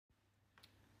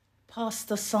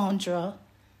Pastor Sandra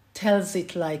tells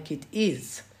it like it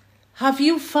is. Have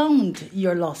you found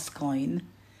your lost coin?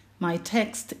 My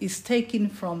text is taken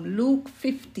from Luke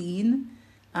 15,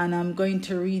 and I'm going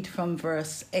to read from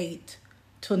verse 8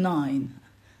 to 9.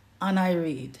 And I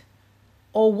read,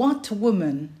 "Or what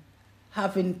woman,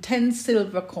 having 10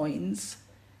 silver coins,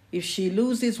 if she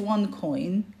loses one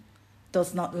coin,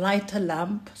 does not light a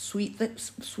lamp, sweep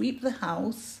the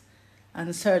house,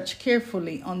 and search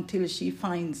carefully until she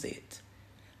finds it?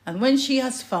 And when she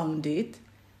has found it,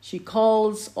 she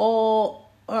calls all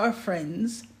her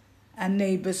friends and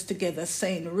neighbors together,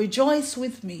 saying, 'Rejoice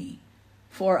with me,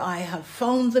 for I have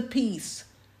found the piece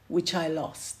which I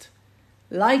lost.'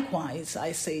 Likewise,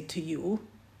 I say to you,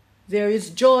 there is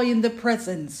joy in the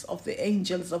presence of the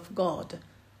angels of God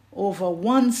over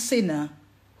one sinner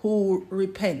who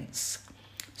repents."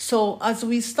 So as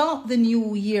we start the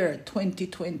new year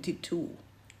 2022,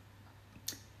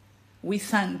 we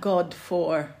thank God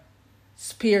for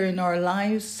sparing our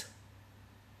lives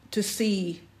to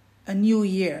see a new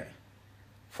year.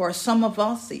 For some of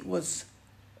us, it was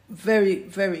very,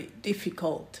 very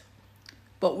difficult,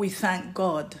 but we thank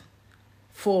God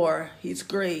for His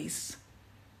grace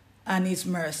and His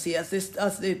mercy. As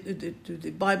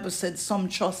the Bible said, some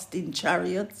trust in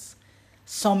chariots,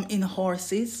 some in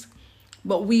horses,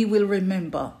 but we will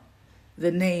remember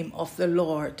the name of the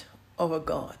Lord our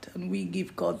God, and we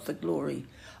give God the glory.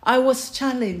 I was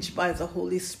challenged by the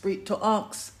Holy Spirit to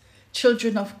ask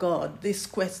children of God this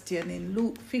question in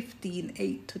Luke 15,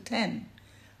 8 to 10.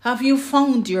 Have you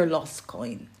found your lost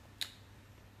coin?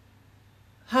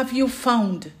 Have you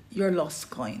found your lost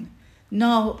coin?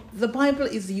 Now, the Bible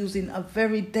is using a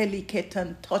very delicate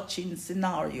and touching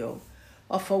scenario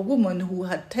of a woman who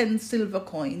had 10 silver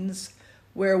coins,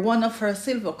 where one of her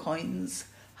silver coins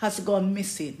has gone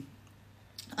missing.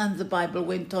 And the Bible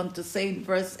went on to say in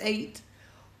verse 8,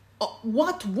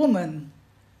 "What woman,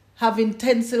 having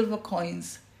 10 silver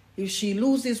coins, if she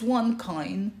loses one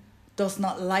coin, does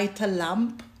not light a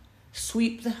lamp,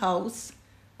 sweep the house,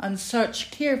 and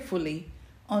search carefully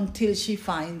until she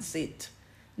finds it?"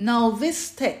 Now, this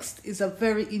text is a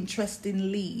very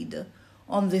interesting lead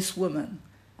on this woman,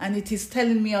 and it is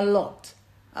telling me a lot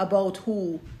about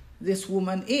who this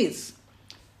woman is.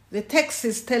 The text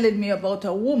is telling me about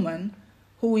a woman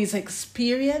who is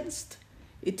experienced.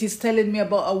 It is telling me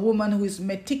about a woman who is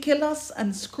meticulous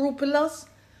and scrupulous,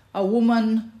 a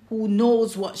woman who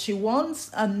knows what she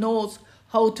wants and knows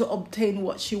how to obtain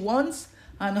what she wants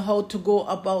and how to go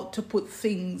about to put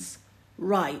things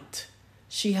right.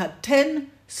 She had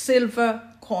 10 silver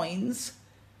coins.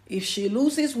 If she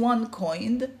loses one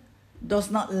coin, does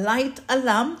not light a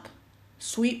lamp,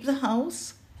 sweep the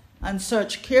house, and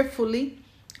search carefully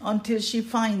until she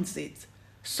finds it.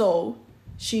 So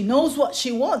she knows what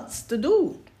she wants to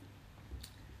do.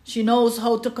 She knows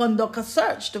how to conduct a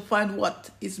search to find what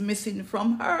is missing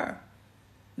from her.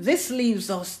 This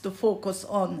leaves us to focus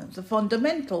on the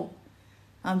fundamental.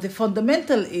 And the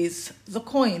fundamental is the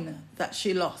coin that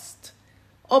she lost.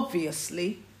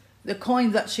 Obviously, the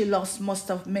coin that she lost must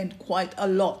have meant quite a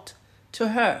lot to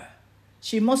her.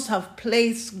 She must have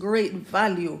placed great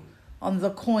value on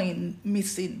the coin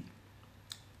missing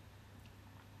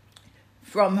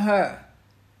from her.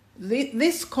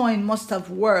 This coin must have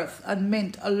worth and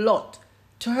meant a lot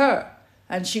to her,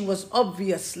 and she was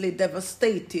obviously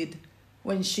devastated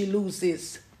when she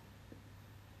loses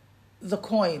the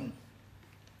coin.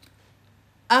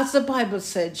 As the Bible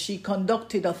said, she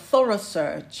conducted a thorough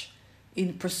search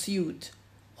in pursuit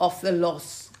of the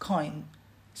lost coin.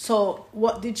 So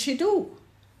what did she do?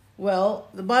 Well,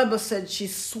 the Bible said she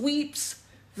sweeps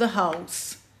the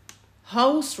house.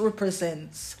 House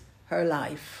represents her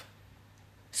life.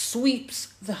 Sweeps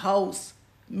the house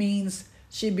means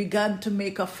she began to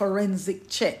make a forensic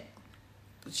check.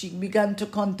 She began to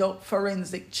conduct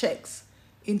forensic checks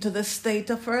into the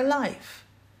state of her life.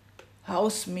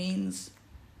 House means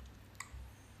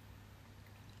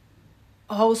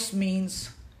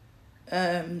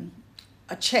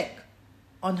a check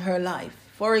on her life.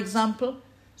 For example,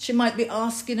 she might be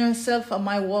asking herself, am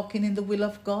I walking in the will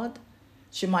of God?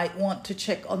 She might want to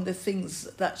check on the things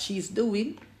that she's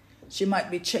doing. She might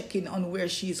be checking on where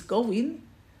she's going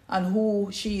and who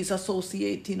she's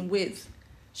associating with.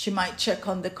 She might check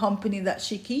on the company that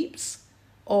she keeps,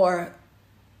 or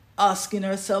asking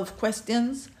herself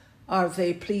questions. Are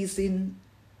they pleasing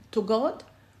to God?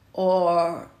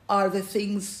 Or are the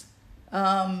things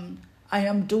I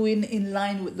am doing in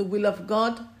line with the will of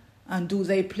God? And do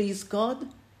they please God?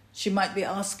 She might be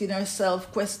asking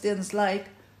herself questions like,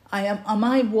 am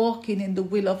I walking in the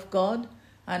will of God?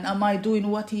 And am I doing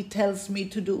what He tells me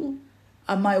to do?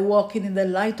 Am I walking in the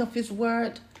light of His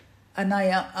word? And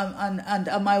and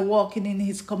am I walking in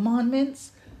his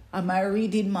commandments? Am I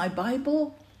reading my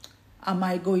Bible? Am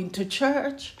I going to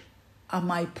church?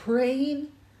 Am I praying?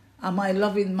 Am I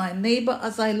loving my neighbor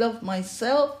as I love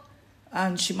myself?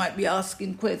 And she might be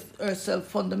asking herself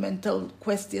fundamental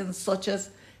questions such as,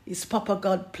 is Papa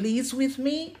God pleased with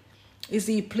me? Is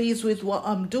he pleased with what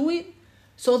I'm doing?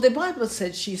 So the Bible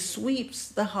said she sweeps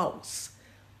the house.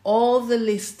 All the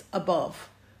list above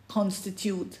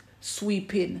constitute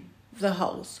sweeping the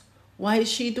house. Why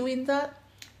is she doing that?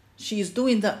 She's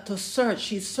doing that to search.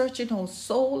 She's searching her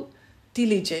soul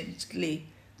diligently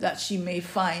that she may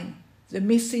find the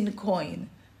missing coin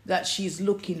that she's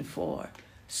looking for.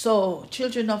 So,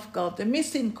 children of God, the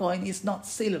missing coin is not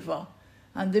silver,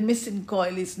 and the missing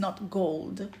coin is not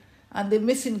gold, and the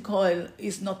missing coin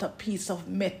is not a piece of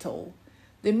metal.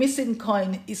 The missing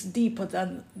coin is deeper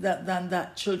than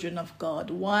that, children of God.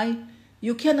 Why?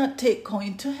 You cannot take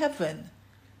coin to heaven.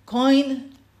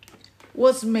 Coin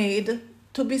was made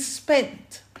to be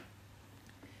spent.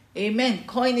 Amen.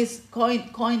 Coin is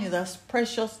a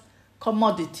precious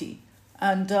commodity,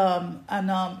 and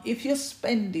if you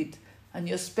spend it and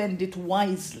you spend it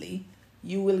wisely,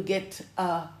 you will get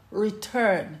a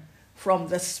return from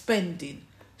the spending.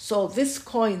 So this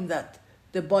coin that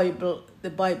the Bible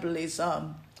is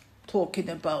talking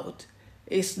about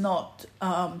is not.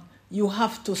 You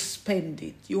have to spend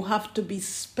it. You have to be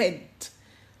spent.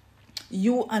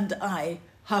 You and I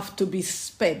have to be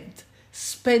spent.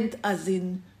 Spent as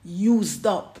in used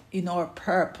up in our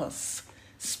purpose.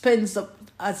 Spent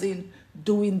as in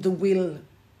doing the will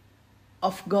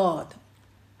of God.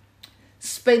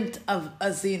 Spent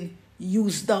as in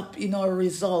used up in our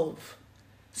resolve.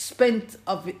 Spent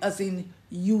as in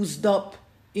used up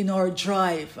in our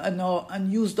drive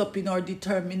and used up in our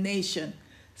determination.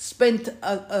 Spent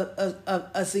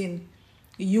as in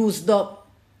used up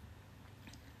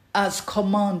as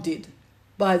commanded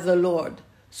by the Lord.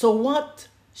 So what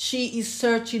she is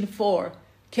searching for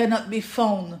cannot be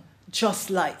found just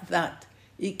like that.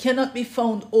 It cannot be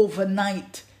found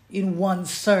overnight in one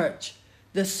search.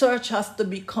 The search has to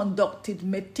be conducted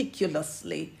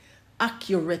meticulously,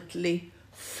 accurately,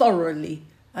 thoroughly,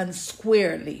 and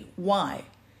squarely. Why?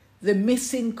 The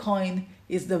missing coin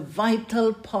is the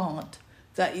vital part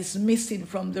that is missing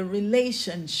from the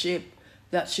relationship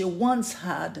that she once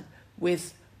had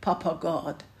with Papa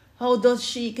God. How does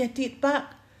she get it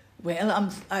back? Well,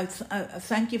 I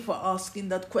thank you for asking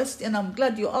that question. I'm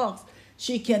glad you asked.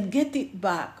 She can get it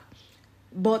back,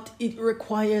 but it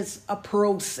requires a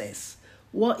process.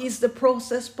 What is the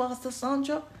process, Pastor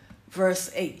Sandra? Verse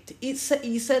 8.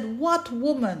 He said, what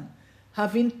woman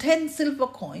having 10 silver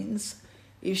coins,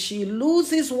 if she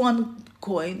loses one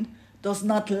coin, does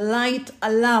not light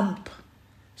a lamp,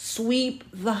 sweep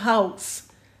the house,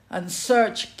 and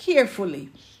search carefully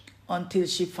until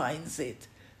she finds it?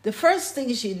 The first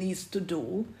thing she needs to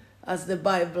do, as the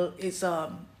Bible is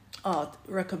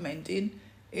recommending,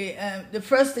 the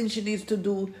first thing she needs to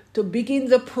do to begin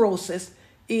the process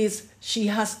is she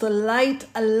has to light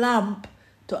a lamp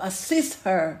to assist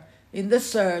her in the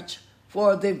search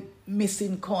for the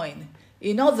missing coin.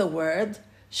 In other words,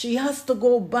 she has to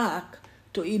go back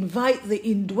to invite the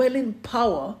indwelling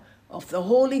power of the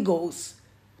Holy Ghost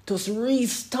to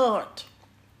restart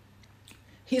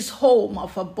his home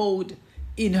of abode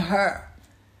in her.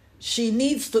 She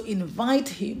needs to invite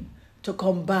him to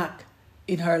come back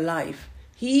in her life.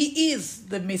 He is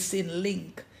the missing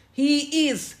link. He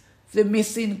is the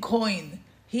missing coin.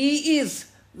 He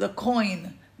is the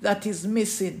coin that is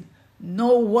missing.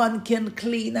 No one can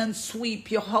clean and sweep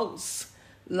your house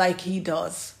like he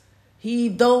does. He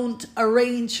don't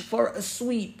arrange for a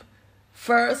sweep.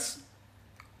 First,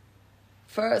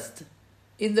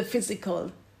 in the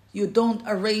physical, you don't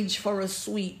arrange for a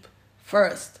sweep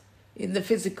first in the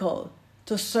physical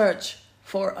to search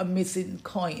for a missing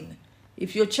coin.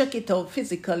 If you check it out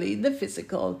physically, in the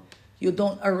physical, you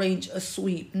don't arrange a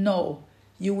sweep. No,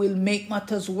 you will make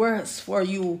matters worse for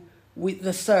you with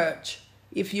the search.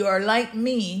 If you are like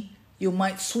me, you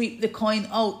might sweep the coin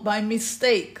out by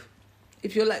mistake.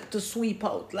 If you like to sweep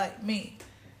out like me,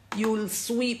 you will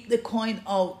sweep the coin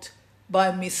out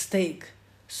by mistake.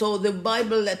 So the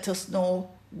Bible let us know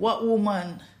what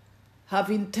woman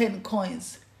having 10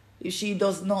 coins, if she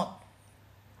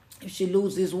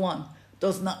loses one,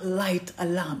 does not light a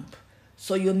lamp.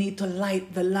 So you need to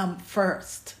light the lamp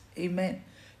first. Amen.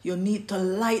 You need to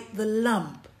light the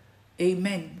lamp.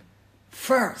 Amen.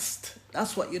 First.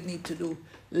 That's what you need to do.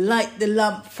 Light the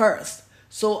lamp first.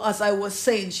 So as I was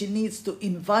saying, she needs to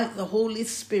invite the Holy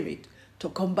Spirit to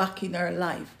come back in her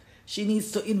life. She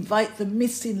needs to invite the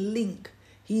missing link.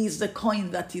 He is the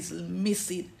coin that is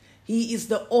missing. He is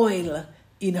the oil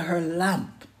in her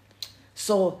lamp.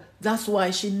 So that's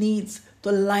why she needs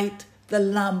to light the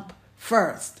lamp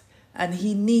first. And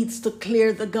he needs to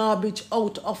clear the garbage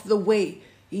out of the way.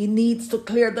 He needs to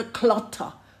clear the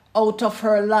clutter out of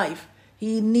her life.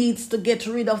 He needs to get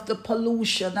rid of the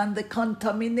pollution and the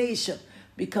contamination,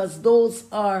 because those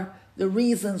are the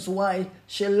reasons why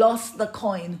she lost the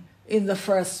coin in the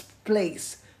first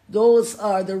place. Those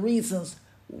are the reasons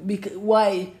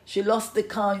why she lost the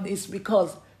coin, is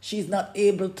because she's not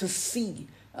able to see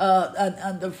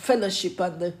and the fellowship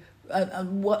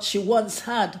and what she once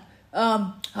had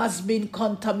has been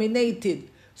contaminated.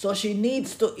 So she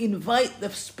needs to invite the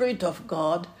Spirit of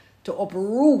God to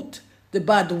uproot the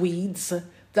bad weeds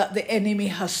that the enemy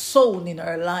has sown in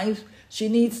her life. She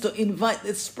needs to invite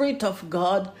the Spirit of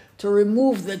God to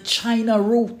remove the China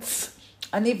roots.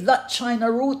 And if that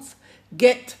China roots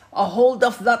get a hold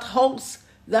of that house,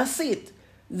 that's it.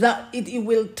 That it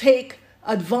will take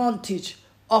advantage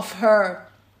of her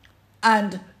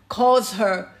and cause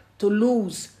her to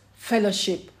lose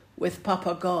fellowship with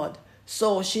Papa God.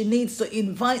 So she needs to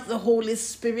invite the Holy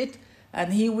Spirit,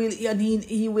 and he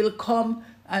will come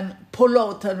and pull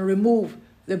out and remove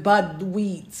the bad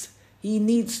weeds. He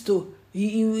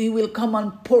will come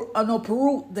and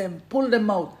uproot them, pull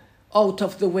them out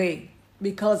of the way.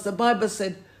 Because the Bible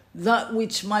said, that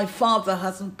which my Father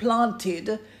hasn't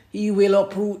planted, he will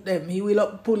uproot them. He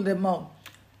will pull them out.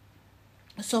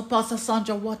 So Pastor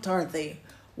Sandra, what are they?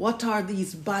 What are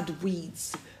these bad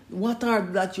weeds? What are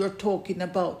that you're talking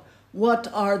about? What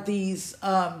are these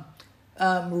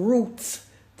roots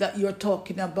that you're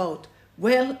talking about?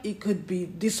 Well, it could be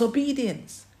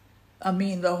disobedience. I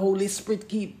mean, the Holy Spirit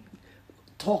keep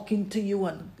talking to you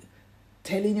and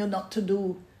telling you not to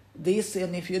do this,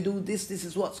 and if you do this, this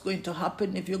is what's going to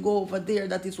happen. If you go over there,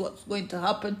 that is what's going to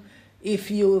happen.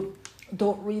 If you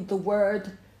don't read the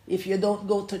word, if you don't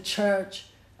go to church,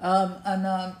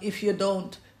 and if you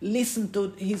don't listen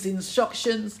to his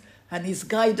instructions and his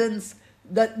guidance,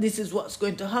 that this is what's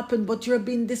going to happen. But you're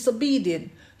being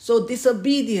disobedient. So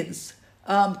disobedience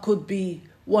could be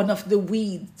one of the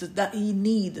weeds that he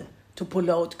need to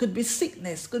pull out. Could be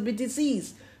sickness, could be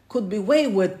disease, could be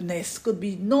waywardness, could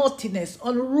be naughtiness,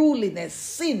 unruliness,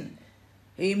 sin.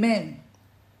 Amen.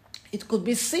 It could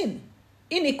be sin,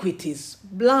 iniquities,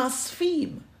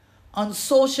 blaspheme,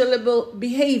 unsociable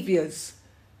behaviors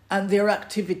and their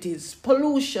activities,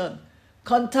 pollution,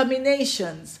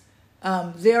 contaminations.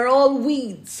 They're all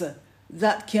weeds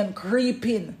that can creep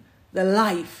in the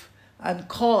life and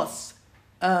cause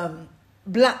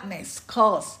blackness,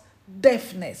 cause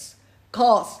deafness,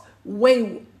 cause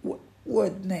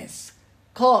waywardness,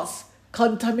 cause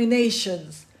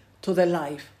contaminations to the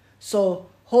life. So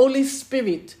Holy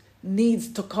Spirit needs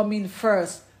to come in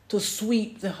first to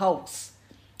sweep the house.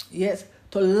 Yes,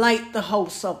 to light the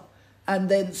house up, and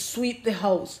then sweep the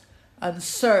house and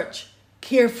search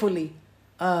carefully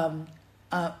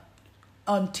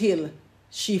until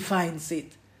she finds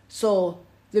it. So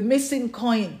the missing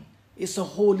coin is the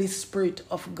Holy Spirit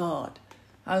of God.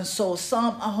 And so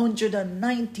Psalm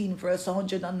 119 verse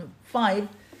 105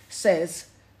 says,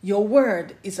 your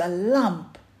word is a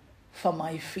lamp for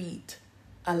my feet,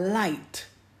 a light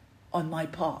on my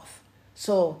path.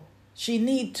 So she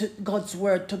needs God's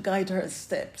word to guide her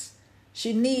steps.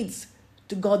 She needs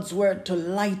God's word to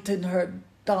lighten her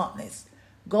darkness.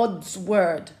 God's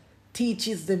word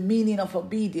teaches the meaning of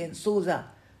obedience so that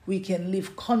we can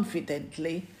live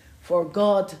confidently for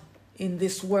God in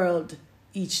this world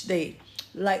each day.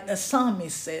 Like the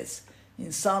psalmist says in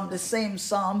the same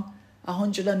Psalm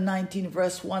 119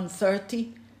 verse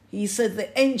 130, he said,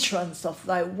 the entrance of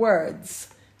thy words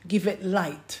give it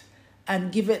light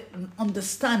and give it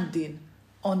understanding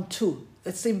unto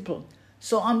the simple.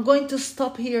 So I'm going to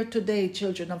stop here today,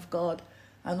 children of God,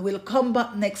 and we'll come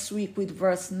back next week with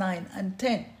verse 9 and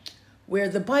 10, where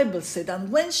the Bible said,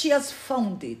 and when she has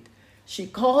found it, she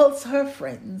calls her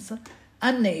friends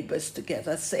and neighbors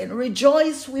together, saying,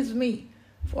 rejoice with me,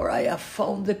 for I have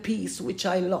found the peace which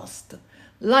I lost.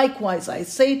 Likewise, I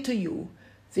say to you,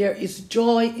 there is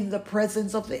joy in the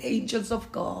presence of the angels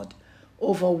of God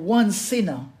over one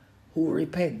sinner who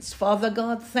repents. Father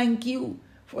God, thank you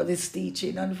for this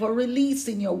teaching and for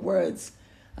releasing your words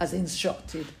as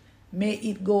instructed. May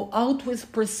it go out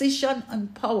with precision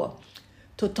and power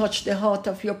to touch the heart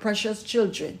of your precious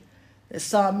children. The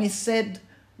psalmist said,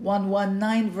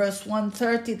 119 verse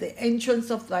 130, the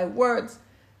entrance of thy words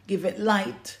giveth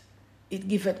light, it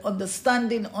giveth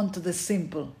understanding unto the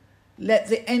simple. Let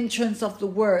the entrance of the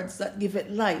words that giveth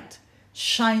light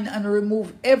shine and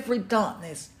remove every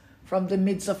darkness from the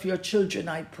midst of your children,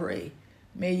 I pray.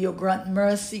 May you grant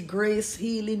mercy, grace,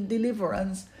 healing,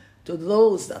 deliverance, to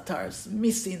those that are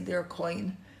missing their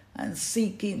coin and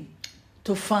seeking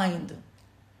to find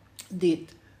it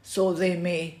so they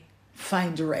may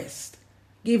find rest.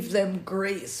 Give them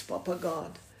grace, Papa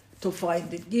God, to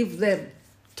find it. Give them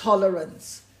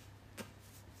tolerance,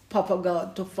 Papa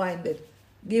God, to find it.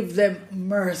 Give them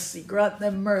mercy. Grant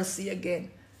them mercy again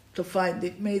to find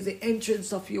it. May the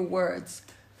entrance of your words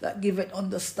that give it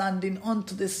understanding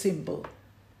unto the symbol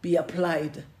be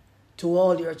applied to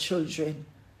all your children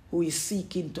who is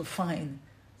seeking to find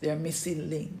their missing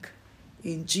link.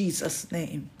 In Jesus'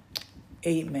 name,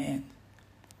 amen.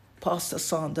 Pastor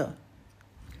Sandra,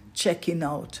 checking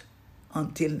out.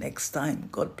 Until next time,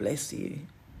 God bless you.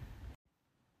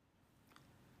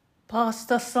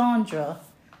 Pastor Sandra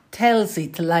tells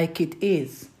it like it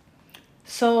is.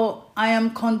 So I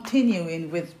am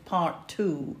continuing with part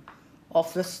 2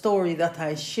 of the story that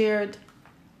I shared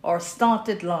or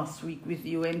started last week with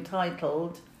you,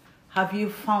 entitled, Have You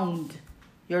Found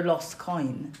Your Lost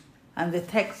Coin? And the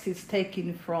text is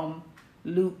taken from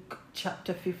Luke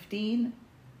chapter 15,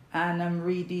 and I'm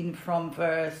reading from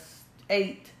verse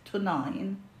 8 to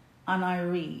 9, and I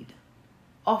read,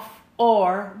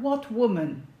 Or what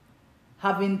woman,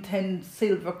 having 10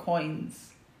 silver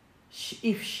coins,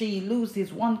 if she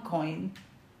loses 1 coin,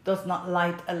 does not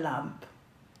light a lamp,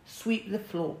 sweep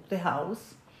the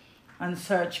house, and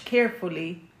search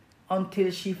carefully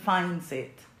until she finds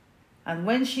it? And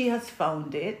when she has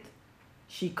found it,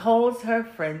 she calls her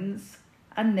friends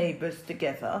and neighbors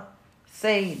together,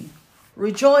 saying,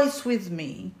 Rejoice with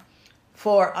me,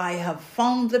 for I have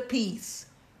found the piece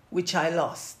which I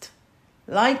lost.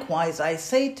 Likewise, I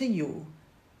say to you,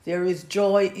 there is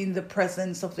joy in the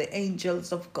presence of the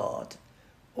angels of God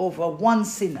over 1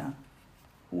 sinner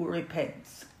who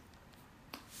repents.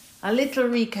 A little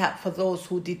recap for those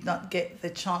who did not get the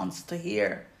chance to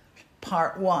hear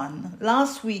part 1.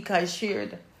 Last week I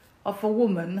shared of a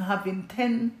woman having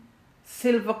 10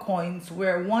 silver coins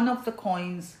where one of the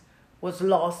coins was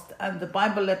lost, and the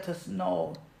Bible let us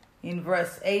know in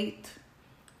verse 8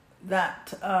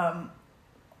 that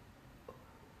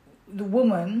the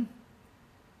woman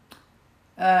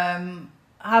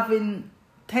having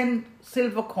 10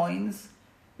 silver coins,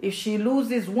 if she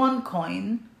loses 1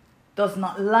 coin, does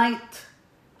not light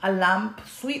a lamp,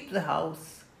 sweep the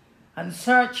house, and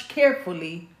search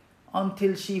carefully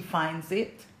until she finds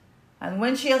it. And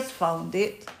when she has found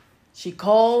it, she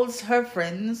calls her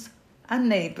friends and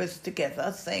neighbors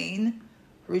together, saying,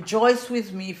 Rejoice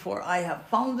with me, for I have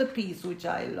found the piece which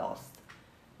I lost.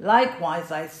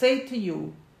 Likewise, I say to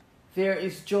you, there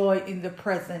is joy in the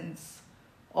presence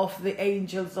of the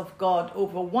angels of God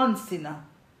over 1 sinner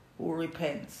who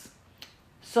repents.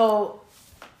 So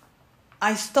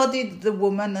I studied the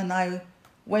woman, and I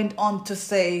went on to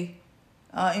say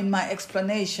in my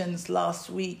explanations last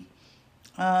week,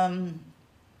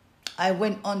 I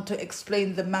went on to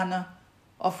explain the manner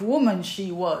of woman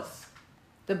she was.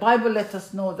 The Bible let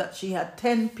us know that she had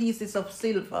 10 pieces of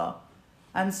silver,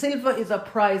 and silver is a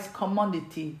prized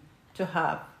commodity to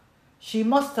have. She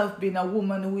must have been a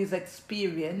woman who is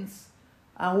experienced,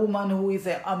 a woman who is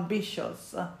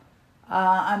ambitious.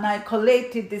 And I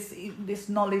collated this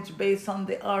knowledge based on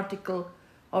the article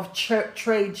of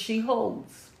trade she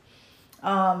holds.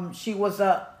 She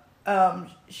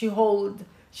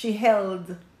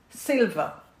held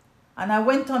silver. And I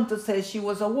went on to say she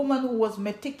was a woman who was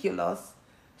meticulous,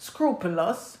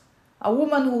 scrupulous, a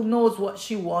woman who knows what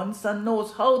she wants and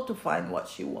knows how to find what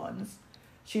she wants.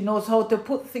 She knows how to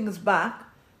put things back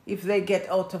if they get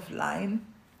out of line.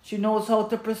 She knows how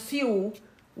to pursue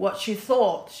what she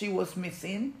thought she was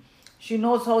missing. She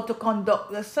knows how to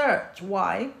conduct the search.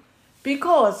 Why?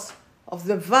 Because of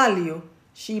the value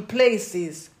she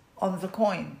places on the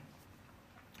coin.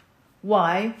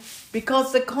 Why?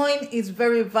 Because the coin is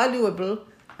very valuable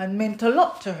and meant a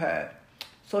lot to her.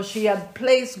 So she had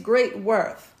placed great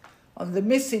worth on the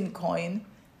missing coin,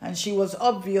 and she was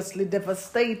obviously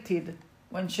devastated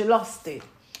when she lost it.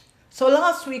 So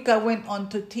last week I went on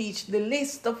to teach the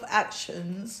list of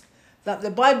actions that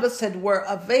the Bible said were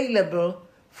available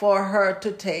for her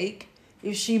to take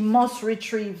if she must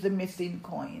retrieve the missing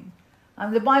coin.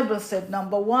 And the Bible said,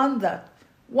 number 1, that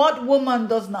what woman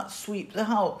does not sweep the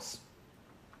house,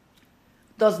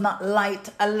 does not light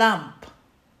a lamp,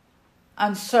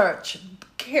 and search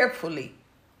carefully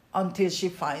until she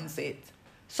finds it.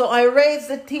 So I raised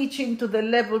the teaching to the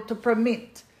level to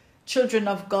permit children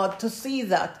of God to see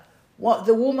that what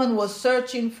the woman was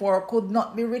searching for could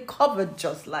not be recovered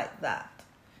just like that.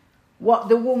 What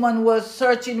the woman was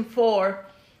searching for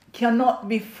cannot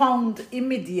be found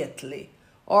immediately,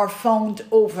 or found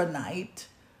overnight,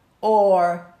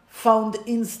 or found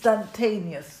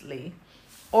instantaneously.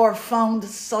 or found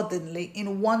suddenly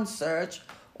in one search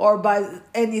or by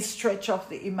any stretch of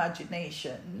the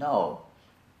imagination. No.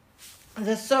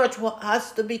 The search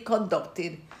has to be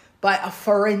conducted by a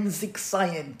forensic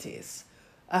scientist,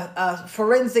 a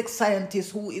forensic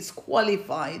scientist who is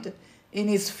qualified in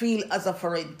his field as a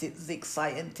forensic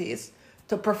scientist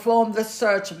to perform the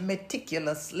search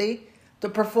meticulously, to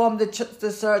perform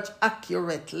the search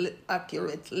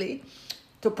accurately,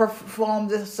 to perform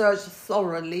the search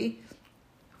thoroughly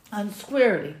and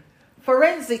squarely.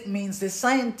 Forensic means the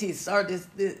scientist or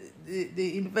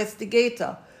the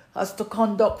investigator has to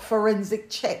conduct forensic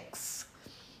checks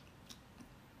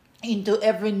into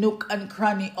every nook and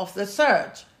cranny of the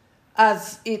search,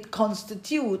 as it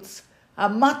constitutes a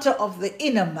matter of the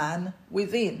inner man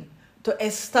within to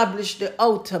establish the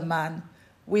outer man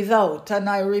without. And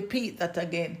I repeat that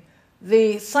again.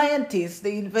 The scientist,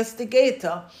 the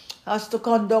investigator, has to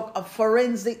conduct a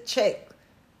forensic check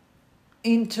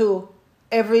into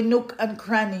every nook and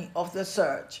cranny of the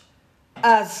search,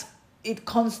 as it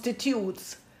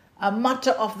constitutes a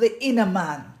matter of the inner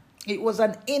man. It was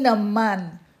an inner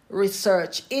man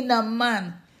research, inner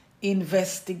man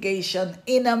investigation,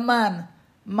 inner man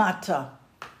matter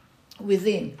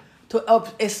within to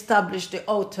establish the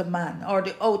outer man or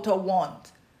the outer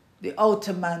want, the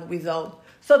outer man without.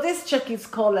 So this check is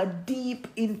called a deep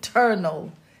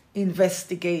internal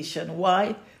investigation.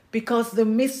 Why? Because the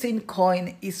missing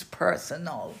coin is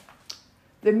personal.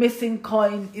 The missing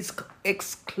coin is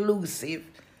exclusive.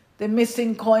 The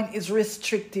missing coin is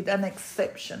restricted and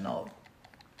exceptional.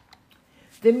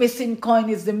 The missing coin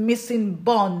is the missing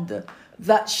bond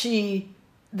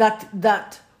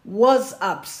that was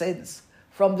absent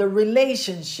from the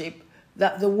relationship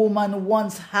that the woman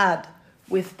once had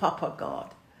with Papa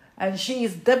God. And she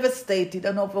is devastated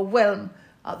and overwhelmed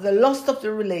at the loss of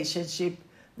the relationship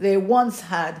they once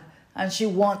had, and she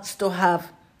wants to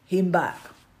have him back.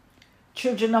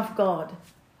 Children of God,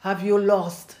 have you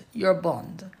lost your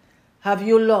bond? Have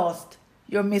you lost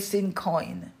your missing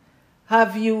coin?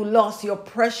 Have you lost your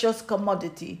precious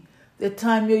commodity? The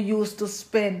time you used to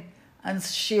spend and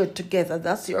share together,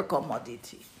 that's your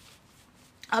commodity.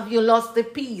 Have you lost the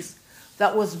peace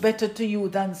that was better to you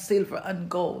than silver and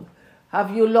gold?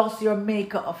 Have you lost your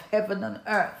maker of heaven and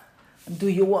earth? And do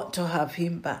you want to have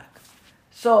him back?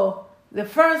 So the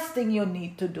first thing you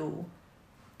need to do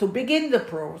to begin the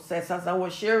process, as I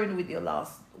was sharing with you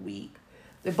last week,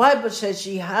 the Bible says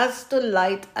she has to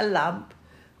light a lamp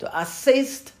to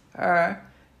assist her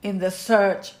in the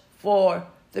search for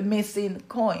the missing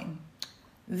coin.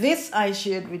 This I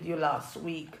shared with you last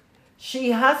week.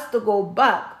 She has to go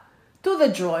back to the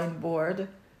drawing board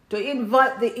to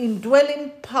invite the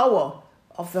indwelling power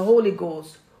of the Holy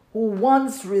Ghost who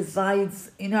once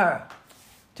resides in her,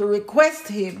 to request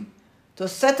him to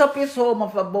set up his home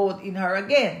of abode in her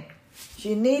again.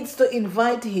 She needs to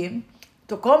invite him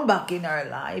to come back in her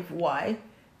life. Why?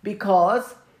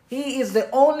 Because he is the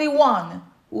only one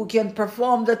who can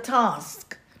perform the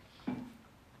task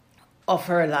of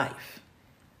her life.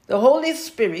 The Holy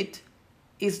Spirit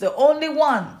is the only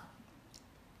one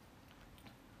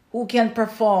who can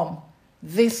perform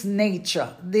this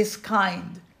nature, this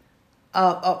kind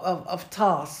of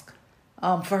task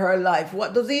for her life.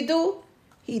 What does he do?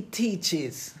 He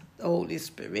teaches, the Holy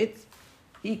Spirit.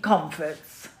 He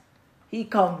comforts. He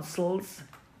counsels.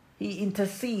 He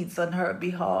intercedes on her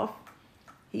behalf.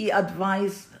 He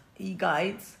advises. He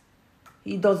guides.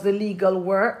 He does the legal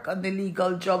work and the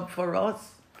legal job for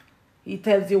us. He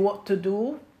tells you what to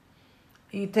do.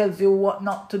 He tells you what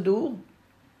not to do.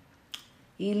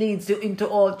 He leads you into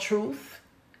all truth.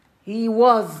 He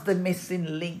was the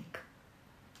missing link.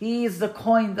 He is the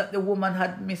coin that the woman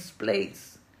had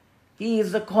misplaced. He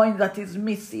is the coin that is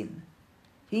missing.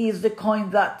 He is the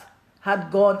coin that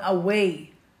had gone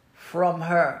away from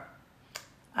her.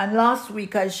 And last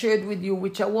week I shared with you,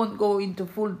 which I won't go into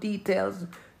full details,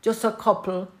 just a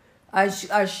couple. I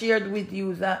shared with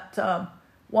you that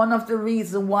one of the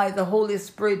reasons why the Holy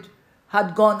Spirit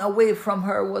had gone away from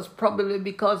her was probably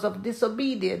because of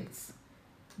disobedience.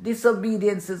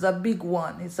 Disobedience is a big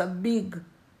one. It's a big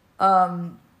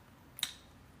one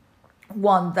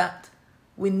that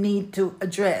we need to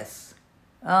address.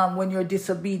 When you're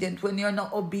disobedient, when you're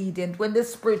not obedient, when the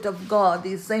Spirit of God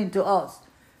is saying to us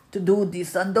to do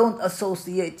this, and don't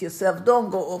associate yourself, don't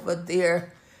go over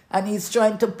there, and he's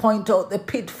trying to point out the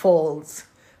pitfalls,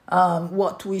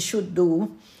 what we should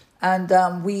do,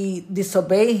 and we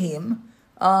disobey him,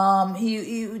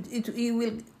 he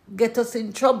will get us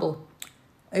in trouble.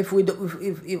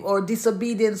 If our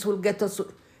disobedience will get us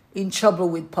in trouble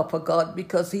with Papa God,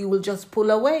 because he will just pull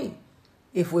away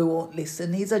if we won't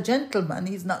listen. He's a gentleman.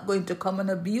 He's not going to come and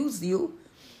abuse you.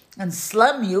 and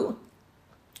slam you,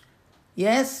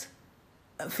 yes,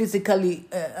 physically,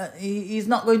 he's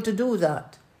not going to do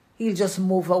that. He'll just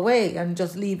move away and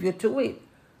just leave you to it.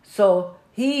 So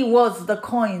he was the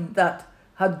coin that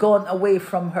had gone away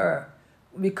from her,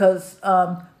 because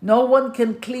no one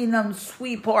can clean and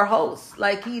sweep our house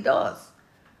like he does.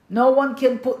 No one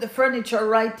can put the furniture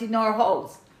right in our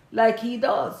house like he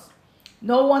does.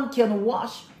 No one can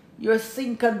wash your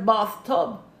sink and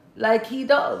bathtub like he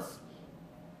does.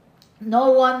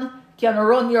 No one can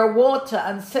run your water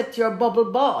and set your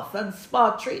bubble bath and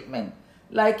spa treatment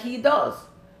like he does.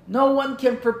 No one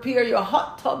can prepare your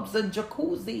hot tubs and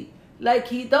jacuzzi like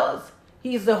he does.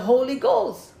 He's the Holy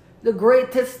Ghost, the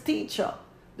greatest teacher,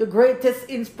 the greatest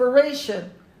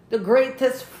inspiration, the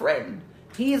greatest friend.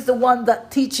 He is the one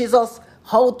that teaches us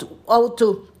how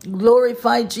to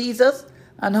glorify Jesus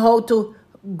and how to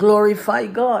glorify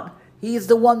God. He is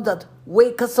the one that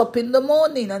wakes us up in the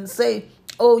morning and say,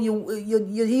 oh,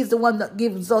 he's the one that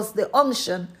gives us the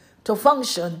unction to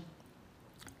function.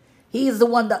 He is the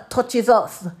one that touches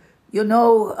us,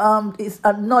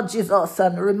 and nudges us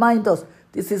and reminds us,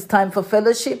 this is time for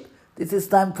fellowship, this is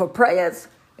time for prayers,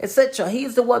 etc. He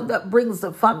is the one that brings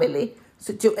the family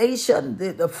situation,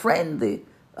 the friend,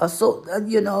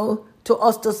 to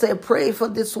us to say, pray for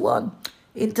this one,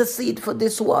 intercede for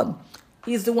this one.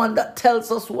 He's the one that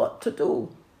tells us what to do.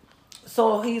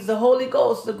 So he's the Holy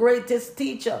Ghost, the greatest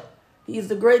teacher. He's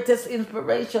the greatest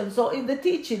inspiration. So in the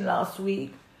teaching last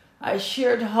week, I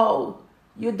shared how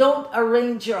you don't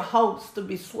arrange your house to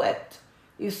be swept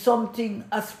if something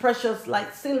as precious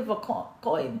like silver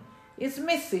coin is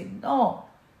missing. No.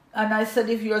 And I said,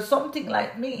 if you're something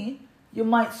like me, you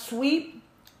might sweep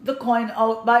the coin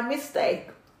out by mistake.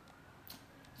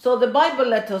 So the Bible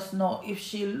let us know, if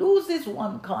she loses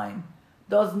one coin,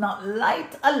 does not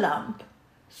light a lamp,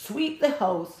 sweep the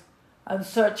house, and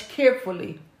search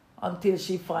carefully until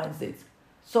she finds it.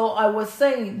 So I was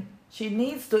saying she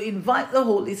needs to invite the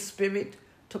Holy Spirit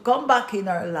to come back in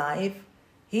her life.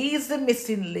 He is the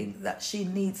missing link that she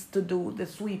needs to do the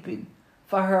sweeping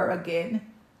for her again.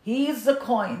 He is the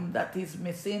coin that is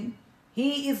missing.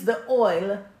 He is the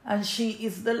oil and she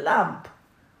is the lamp.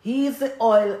 He is the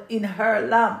oil in her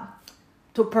lamp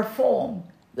to perform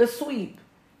the sweep.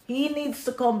 He needs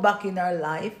to come back in her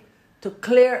life to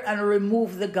clear and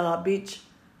remove the garbage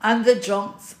and the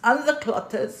junks and the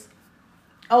clutters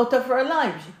out of her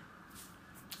life.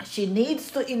 She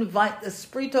needs to invite the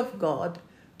Spirit of God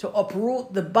to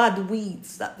uproot the bad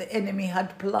weeds that the enemy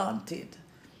had planted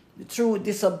through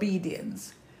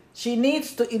disobedience. She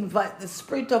needs to invite the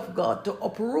Spirit of God to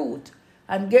uproot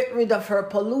and get rid of her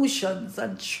pollutions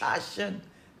and trash and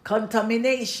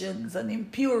contaminations and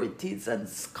impurities and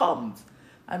scums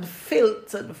and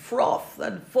filth and froth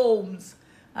and foams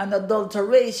and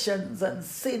adulterations and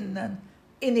sin and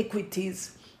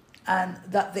iniquities, and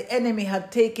that the enemy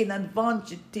had taken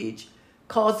advantage,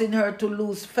 causing her to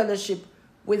lose fellowship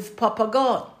with Papa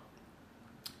God.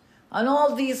 And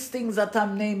all these things that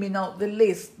I'm naming out the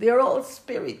list, they're all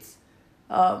spirits,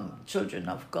 children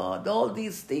of God. All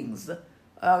these things,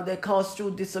 they cause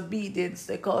through disobedience,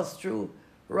 they cause through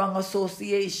wrong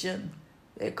association,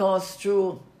 they cause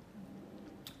through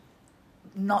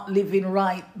not living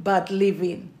right, bad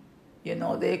living.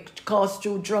 They cause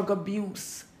through drug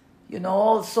abuse,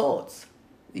 all sorts.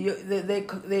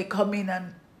 They come in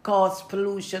and cause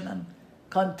pollution and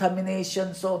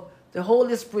contamination. So the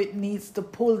Holy Spirit needs to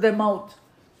pull them out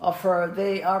of her.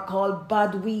 They are called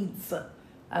bad weeds.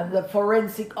 And the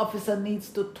forensic officer needs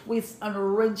to twist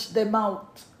and wrench them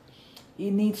out.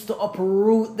 He needs to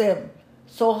uproot them.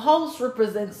 So house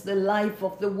represents the life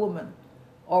of the woman.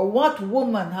 Or what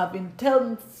woman, having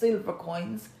 10 silver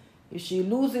coins, if she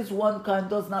loses one coin,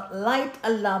 does not light a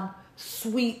lamp,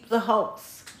 sweep the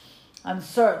house, and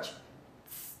search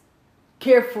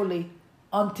carefully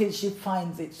until she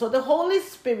finds it. So the Holy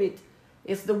Spirit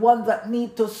is the one that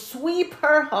needs to sweep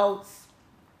her house,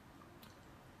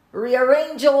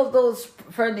 rearrange all those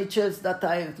furnitures that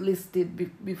I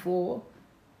listed before,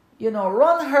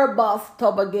 run her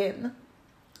bathtub again,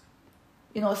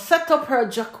 set up her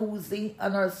jacuzzi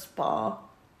and her spa,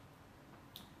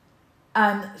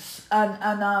 and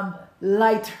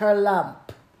light her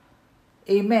lamp.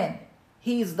 Amen.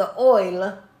 He is the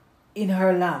oil in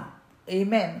her lamp.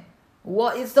 Amen.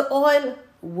 What is the oil?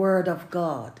 Word of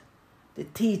God. The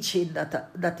teaching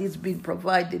that is being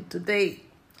provided today.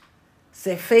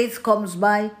 Say, faith comes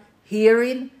by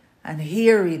hearing, and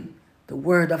hearing the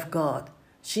word of God.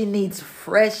 She needs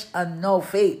fresh and no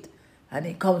faith. And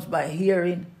it comes by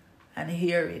hearing and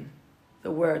hearing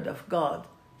the word of God.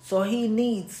 So he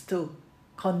needs to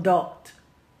conduct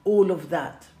all of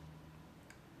that.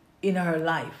 in her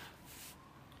life.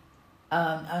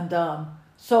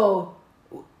 So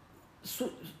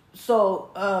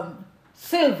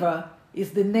silver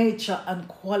is the nature and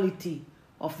quality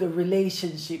of the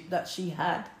relationship that she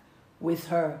had with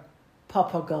her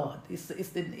Papa God. It's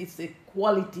the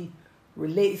quality,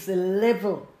 it's the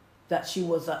level that she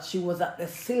was at. She was at the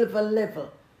silver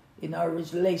level in her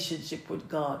relationship with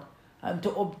God. And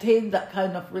to obtain that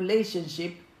kind of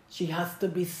relationship, she has to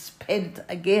be spent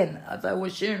again, as I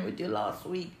was sharing with you last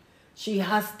week. She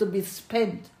has to be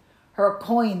spent. Her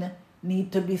coin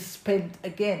need to be spent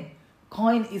again.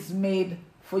 Coin is made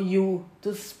for you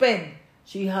to spend.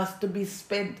 She has to be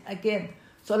spent again.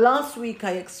 So last week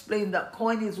I explained that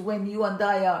coin is when you and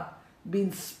I are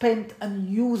being spent and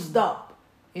used up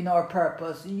in our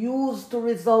purpose, used to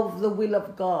resolve the will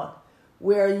of God.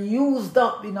 We're used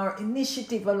up in our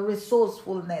initiative and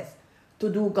resourcefulness to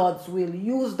do God's will,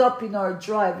 used up in our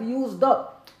drive, used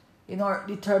up in our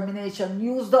determination,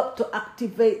 used up to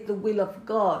activate the will of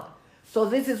God. So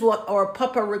this is what our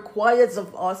Papa requires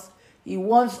of us. He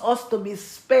wants us to be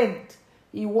spent.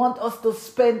 He wants us to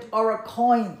spend our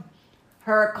coin.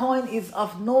 Her coin is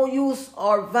of no use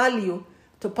or value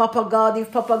to Papa God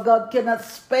if Papa God cannot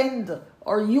spend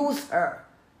or use her,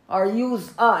 or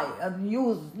use I and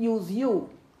use you.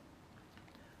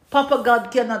 Papa God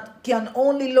can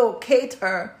only locate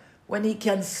her when he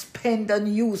can spend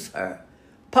and use her.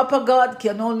 Papa God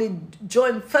can only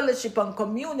join fellowship and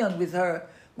communion with her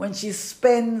when she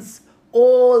spends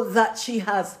all that she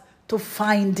has to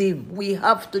find him. We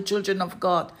have to, children of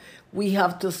God, we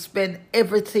have to spend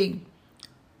everything.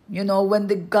 You know, when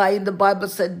the guy in the Bible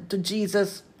said to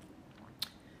Jesus,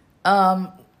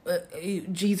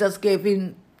 Jesus gave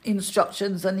him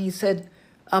instructions and he said,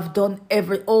 I've done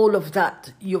all of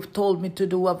that you've told me to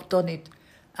do, I've done it.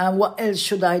 And what else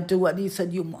should I do? And he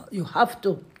said, you have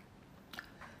to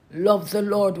love the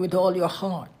Lord with all your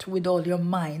heart, with all your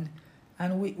mind,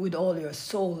 and with all your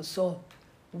soul. So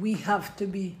we have to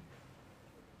be,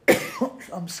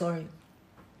 I'm sorry,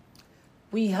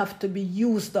 we have to be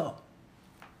used up.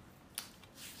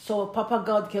 So Papa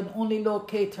God can only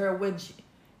locate her when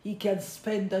he can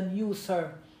spend and use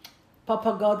her.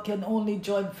 Papa God can only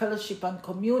join fellowship and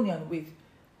communion with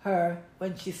her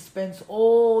when she spends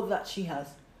all that she has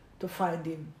to find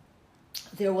him.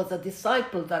 There was a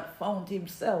disciple that found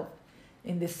himself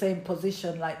in the same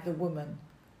position like the woman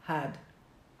had.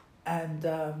 And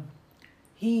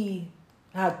he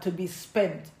had to be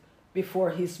spent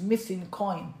before his missing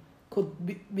coin could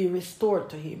be restored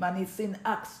to him. And it's in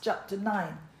Acts chapter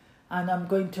 9. And I'm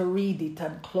going to read it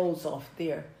and close off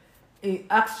there.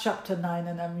 Acts chapter 9,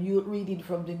 and I'm reading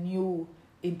from the New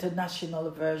International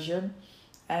Version.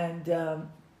 And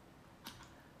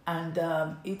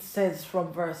it says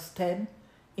from verse 10,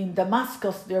 in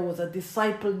Damascus there was a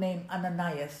disciple named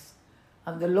Ananias.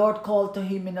 And the Lord called to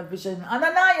him in a vision,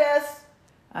 Ananias!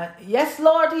 Yes,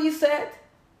 Lord, he said.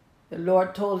 The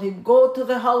Lord told him, go to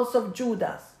the house of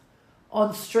Judas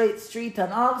on Straight Street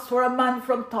and ask for a man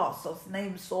from Tarsus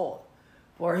named Saul,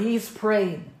 for he is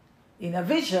praying. In a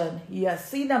vision, he has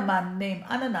seen a man named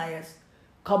Ananias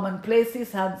come and place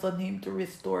his hands on him to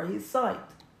restore his sight.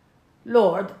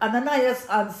 Lord, Ananias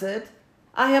answered,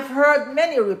 I have heard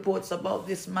many reports about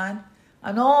this man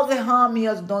and all the harm he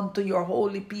has done to your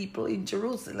holy people in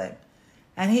Jerusalem.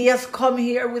 And he has come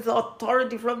here with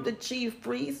authority from the chief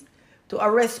priest to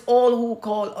arrest all who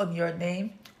call on your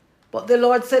name. But the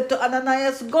Lord said to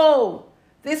Ananias, go,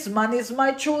 this man is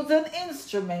my chosen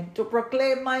instrument to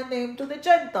proclaim my name to the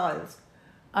Gentiles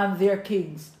and their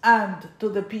kings and to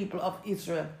the people of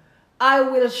Israel. I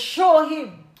will show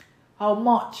him how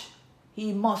much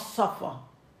he must suffer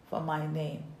for my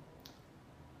name.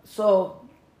 So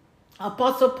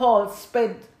Apostle Paul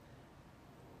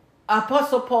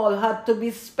had to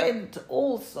be spent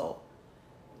also,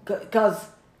 because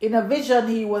in a vision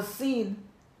he was seen.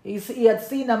 He had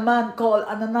seen a man called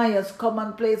Ananias come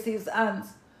and place his hands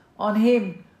on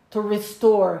him to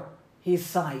restore his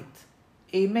sight.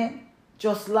 Amen.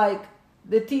 Just like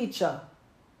the teacher,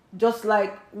 just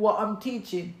like what I'm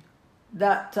teaching,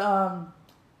 that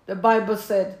the Bible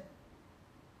said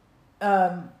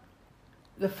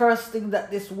the first thing that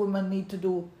this woman need to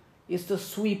do is to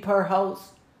sweep her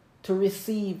house to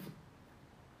receive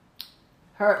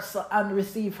her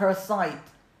sight.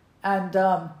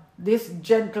 And this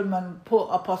gentleman,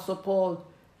 Apostle Paul,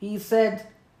 he said,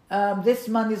 this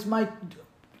man is my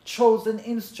chosen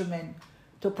instrument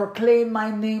to proclaim my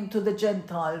name to the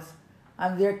Gentiles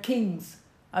and their kings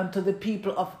and to the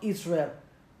people of Israel.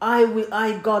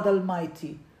 I, God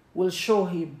Almighty, will show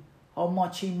him how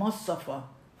much he must suffer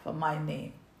for my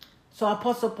name. So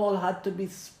Apostle Paul had to be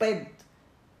spent.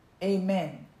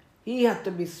 Amen. He had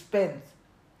to be spent.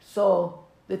 So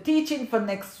the teaching for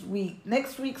next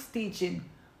week's teaching,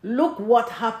 look what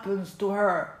happens to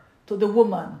her, to the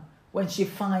woman, when she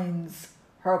finds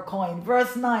her coin.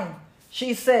 Verse 9,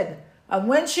 she said, and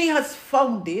when she has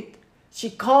found it, she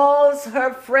calls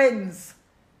her friends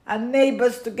and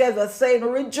neighbors together, saying,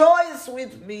 rejoice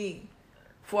with me,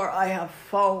 for I have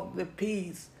found the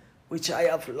piece which I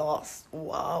have lost.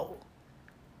 Wow.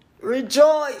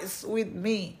 Rejoice with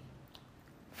me,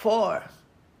 for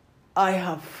I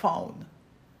have found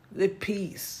the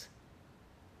peace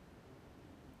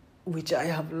which I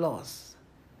have lost.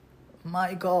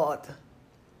 My God,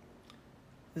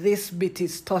 this bit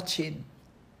is touching.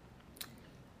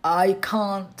 I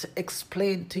can't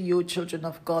explain to you, children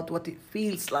of God, what it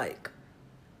feels like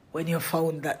when you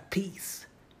found that peace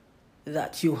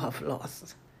that you have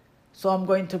lost. So I'm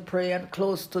going to pray and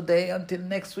close today until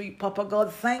next week. Papa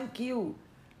God, thank you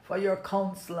for your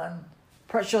counsel and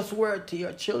precious word to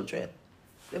your children.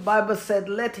 The Bible said,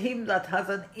 let him that has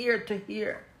an ear to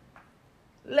hear,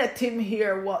 let him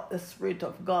hear what the Spirit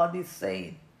of God is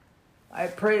saying. I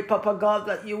pray, Papa God,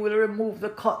 that you will remove the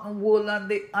cotton wool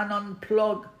and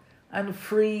unplug and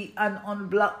free and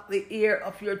unblock the ear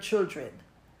of your children,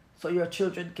 so your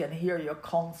children can hear your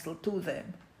counsel to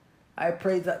them. I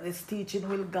pray that this teaching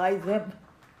will guide them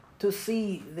to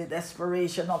see the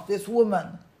desperation of this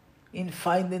woman in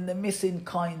finding the missing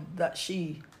coin that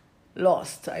she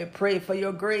lost. I pray for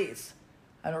your grace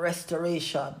and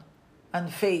restoration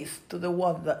and faith to the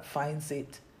one that finds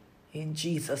it. In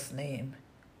Jesus' name,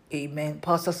 amen.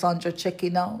 Pastor Sandra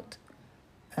checking out.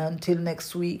 Until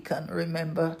next week, and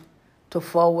remember to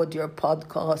forward your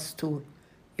podcast to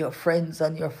your friends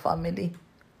and your family.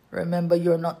 Remember,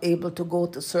 you're not able to go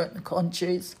to certain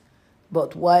countries,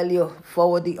 but while you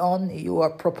forward it on, you are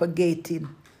propagating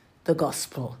the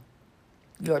gospel.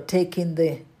 You're taking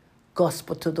the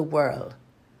gospel to the world.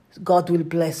 God will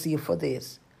bless you for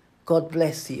this. God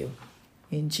bless you.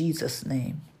 In Jesus'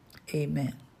 name,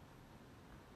 amen.